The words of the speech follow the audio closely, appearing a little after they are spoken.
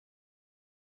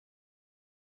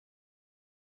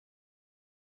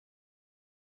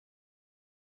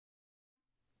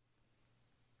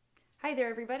Hi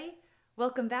there, everybody.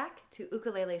 Welcome back to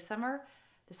Ukulele Summer.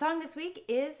 The song this week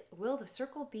is Will the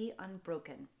Circle Be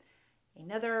Unbroken?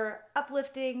 Another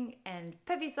uplifting and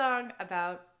peppy song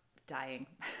about dying.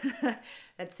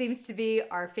 That seems to be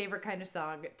our favorite kind of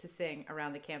song to sing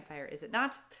around the campfire, is it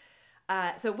not?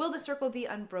 So Will the Circle Be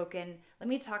Unbroken? Let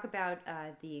me talk about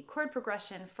the chord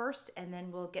progression first, and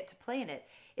then we'll get to playing it.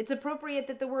 It's appropriate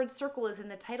that the word circle is in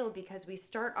the title because we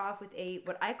start off with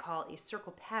what I call a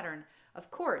circle pattern of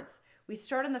chords. We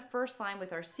start on the first line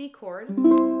with our C chord,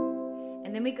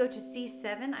 and then we go to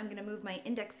C7. I'm going to move my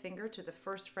index finger to the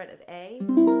first fret of A,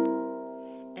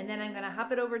 and then I'm going to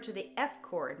hop it over to the F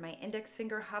chord. My index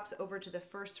finger hops over to the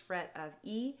first fret of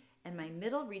E, and my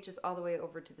middle reaches all the way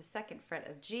over to the second fret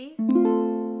of G,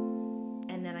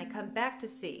 and then I come back to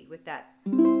C with that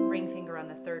ring finger on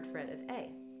the third fret of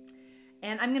A.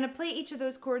 And I'm going to play each of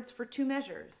those chords for 2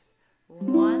 measures.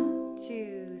 1,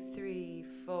 2, 3,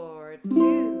 4,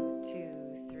 2,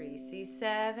 2, 3,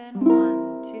 C7,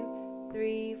 1, 2,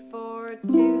 3, 4,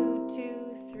 2,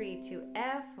 2, 3, to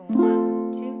F,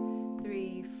 1, 2,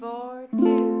 3, 4, 2,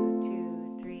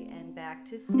 2, 3, and back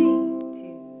to C,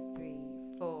 2, 3,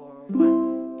 4,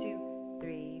 1, 2,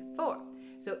 3, 4.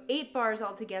 So 8 bars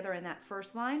all together in that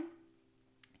first line,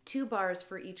 2 bars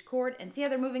for each chord, and see how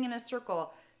they're moving in a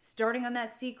circle, starting on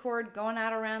that C chord, going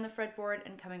out around the fretboard,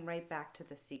 and coming right back to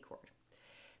the C chord.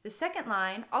 The second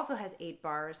line also has 8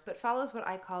 bars, but follows what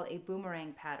I call a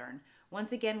boomerang pattern.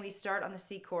 Once again, we start on the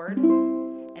C chord,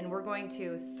 and we're going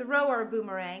to throw our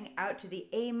boomerang out to the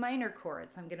A minor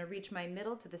chord. So I'm going to reach my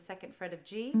middle to the second fret of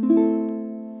G,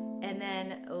 and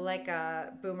then like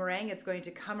a boomerang, it's going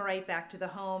to come right back to the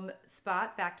home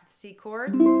spot, back to the C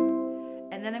chord,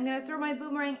 and then I'm going to throw my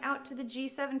boomerang out to the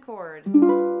G7 chord,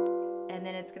 and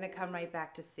then it's going to come right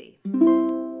back to C.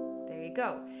 There you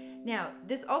go. Now,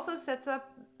 this also sets up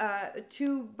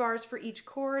 2 bars for each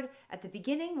chord. At the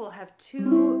beginning, we'll have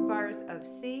 2 bars of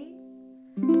C,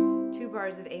 2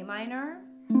 bars of A minor,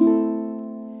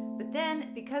 but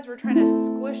then, because we're trying to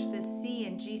squish the C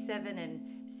and G7 and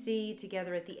C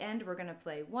together at the end, we're going to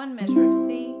play 1 measure of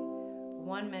C,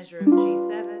 1 measure of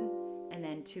G7, and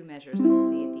then 2 measures of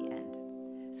C at the end.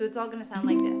 So it's all going to sound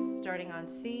like this, starting on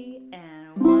C,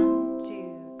 and 1,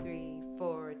 2, 3,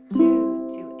 4, 2,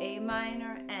 to A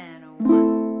minor, and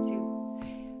 1, 2,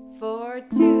 3, 4,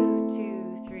 2,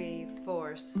 2, 3,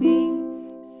 4, C,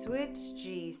 switch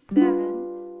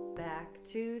G7, back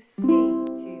to C,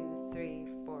 2, 3,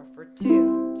 4, for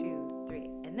 2, 2, 3,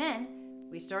 and then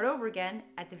we start over again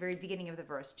at the very beginning of the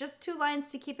verse. Just 2 lines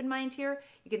to keep in mind here.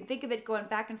 You can think of it going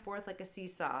back and forth like a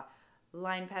seesaw.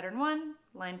 Line pattern 1,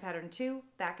 line pattern 2,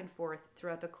 back and forth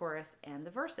throughout the chorus and the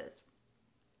verses.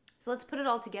 So let's put it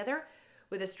all together.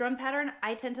 With a strum pattern,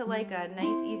 I tend to like a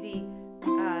nice, easy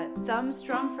thumb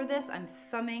strum for this. I'm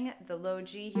thumbing the low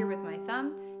G here with my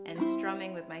thumb and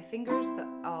strumming with my fingers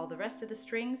all the rest of the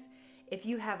strings. If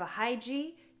you have a high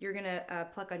G, you're going to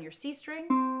pluck on your C string,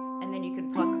 and then you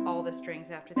can pluck all the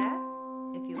strings after that,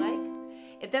 if you like.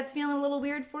 If that's feeling a little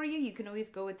weird for you, you can always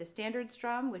go with the standard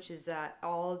strum, which is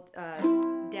all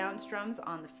down strums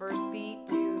on the first beat,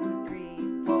 2,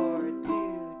 3, 4,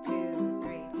 2, 2,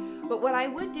 3. But what I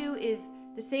would do is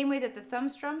the same way that the thumb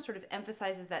strum sort of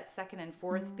emphasizes that second and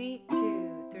fourth beat,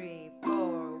 2, 3,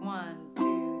 4, 1,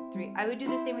 2, 3. I would do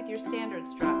the same with your standard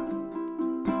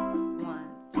strum. 1,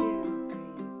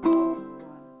 2, 3, 4,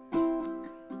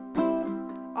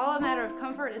 1. All a matter of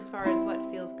comfort as far as what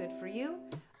feels good for you.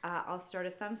 I'll start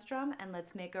a thumb strum, and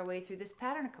let's make our way through this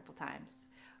pattern a couple times.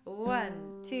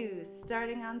 1, 2,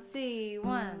 starting on C,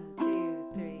 1,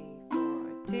 2, 3,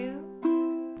 4, 2,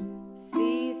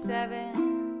 C7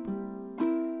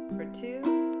 for 2,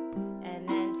 and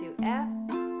then to F,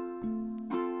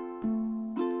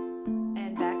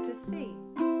 and back to C.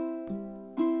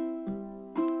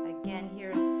 Again,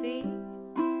 here's C,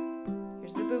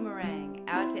 here's the boomerang,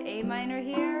 out to A minor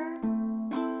here,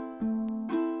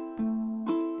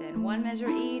 1 measure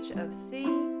each of C,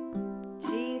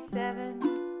 G7,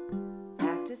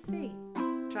 back to C.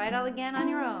 Try it all again on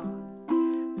your own.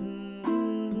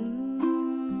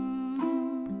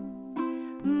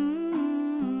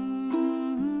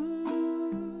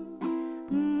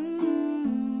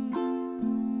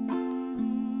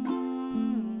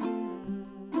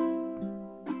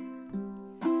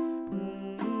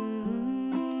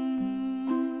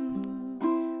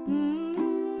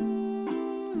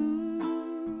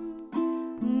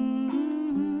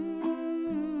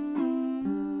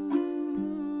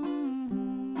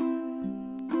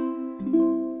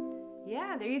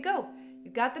 There you go.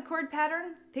 You've got the chord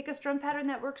pattern. Pick a strum pattern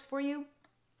that works for you.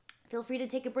 Feel free to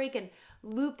take a break and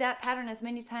loop that pattern as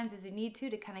many times as you need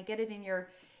to kind of get it in your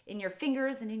in your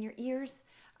fingers and in your ears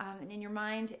and in your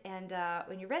mind. And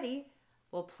when you're ready,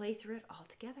 we'll play through it all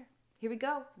together. Here we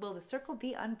go. Will the circle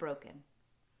be unbroken?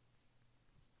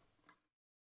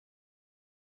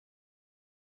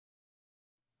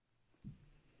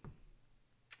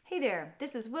 Hey there,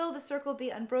 this is Will the Circle Be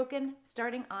Unbroken,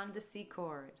 starting on the C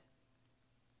chord.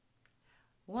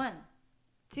 1,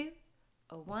 2,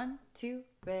 1, 2,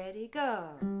 ready, go.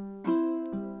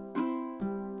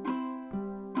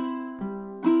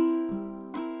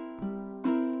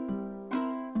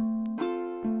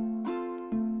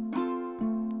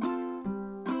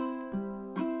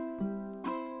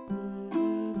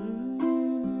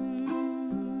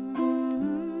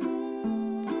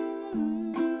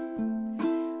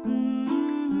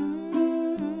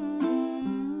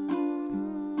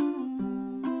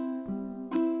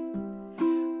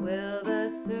 Will the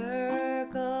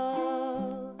circle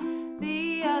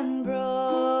be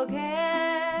unbroken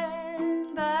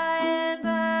by and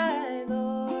by,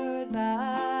 Lord,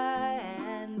 by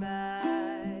and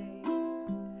by?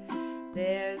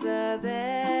 There's a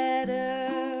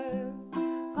better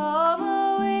home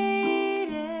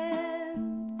awaiting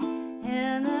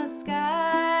in the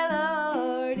sky,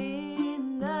 Lord,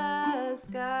 in the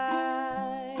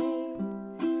sky.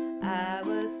 I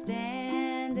was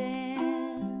standing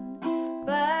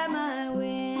by my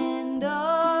window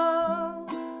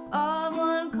on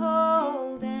one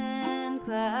cold and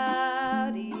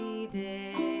cloudy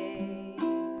day,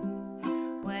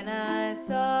 when I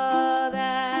saw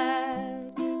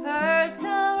that hearse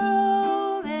come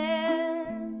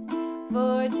rolling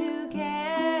for to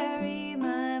carry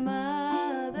my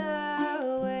mother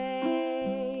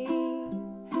away.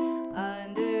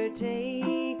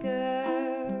 Undertaker,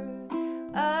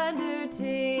 undertaker,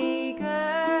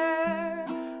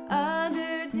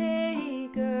 undertaker,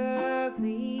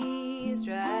 please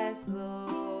drive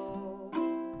slow.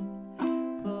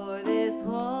 For this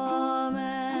woman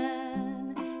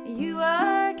you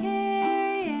are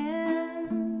carrying,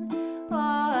 oh,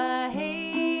 I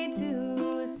hate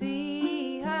to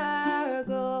see her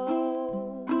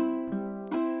go.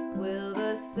 Will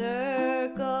the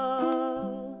circle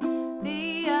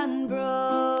be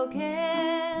unbroken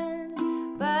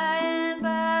by and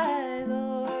by,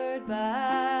 Lord,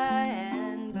 by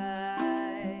and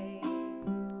by?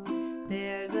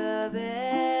 There's a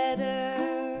better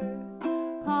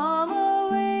home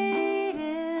awaiting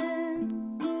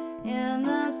in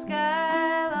the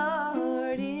sky,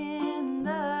 Lord, in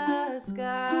the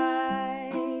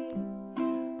sky.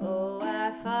 Oh,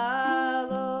 I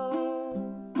follow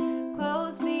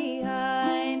close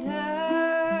behind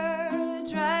her,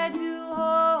 tried to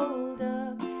hold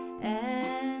up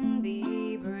and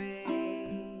be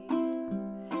brave,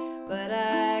 but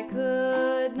I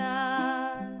could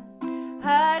not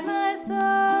hide my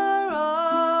sorrow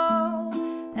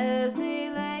as they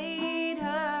laid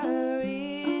her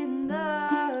in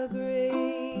the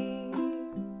grave.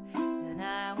 Then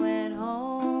I went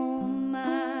home,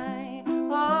 my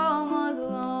home was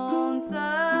lonesome,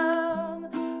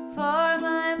 for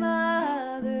my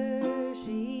mother,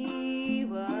 she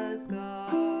was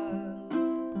gone.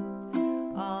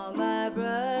 All my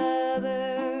brothers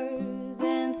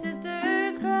and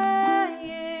sisters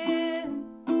crying,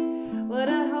 what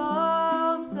a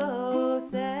home so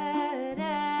sad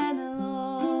and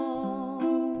alone.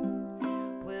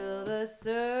 Will the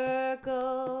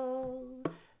circle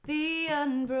be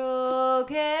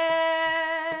unbroken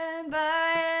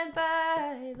by and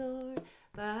by, Lord,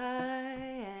 by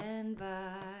and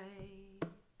by?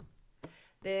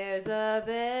 There's a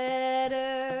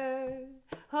better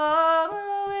home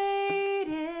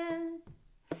awaiting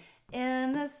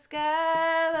in the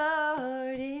sky,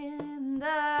 Lord, in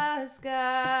the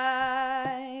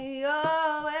sky.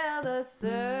 Oh, will the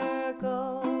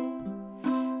circle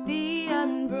be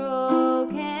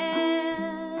unbroken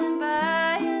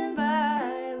by and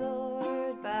by,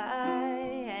 Lord,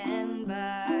 by and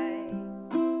by?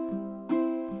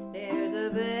 There's a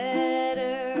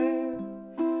better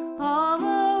home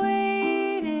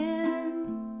awaiting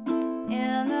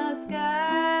in the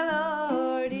sky,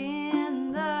 Lord,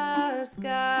 in the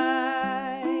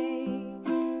sky,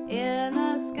 in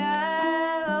the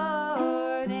sky,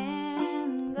 Lord,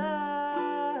 in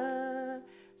the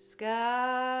sky.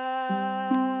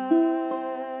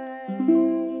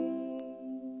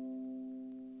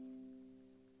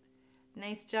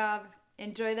 Nice job.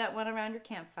 Enjoy that one around your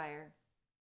campfire.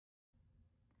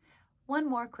 One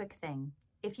more quick thing.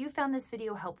 If you found this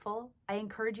video helpful, I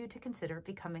encourage you to consider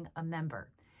becoming a member.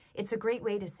 It's a great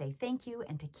way to say thank you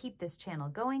and to keep this channel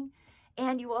going.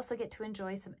 And you also get to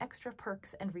enjoy some extra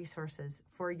perks and resources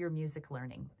for your music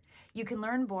learning. You can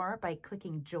learn more by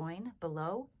clicking join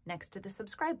below next to the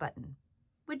subscribe button,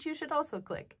 which you should also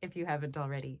click if you haven't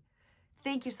already.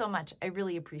 Thank you so much. I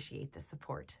really appreciate the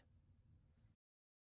support.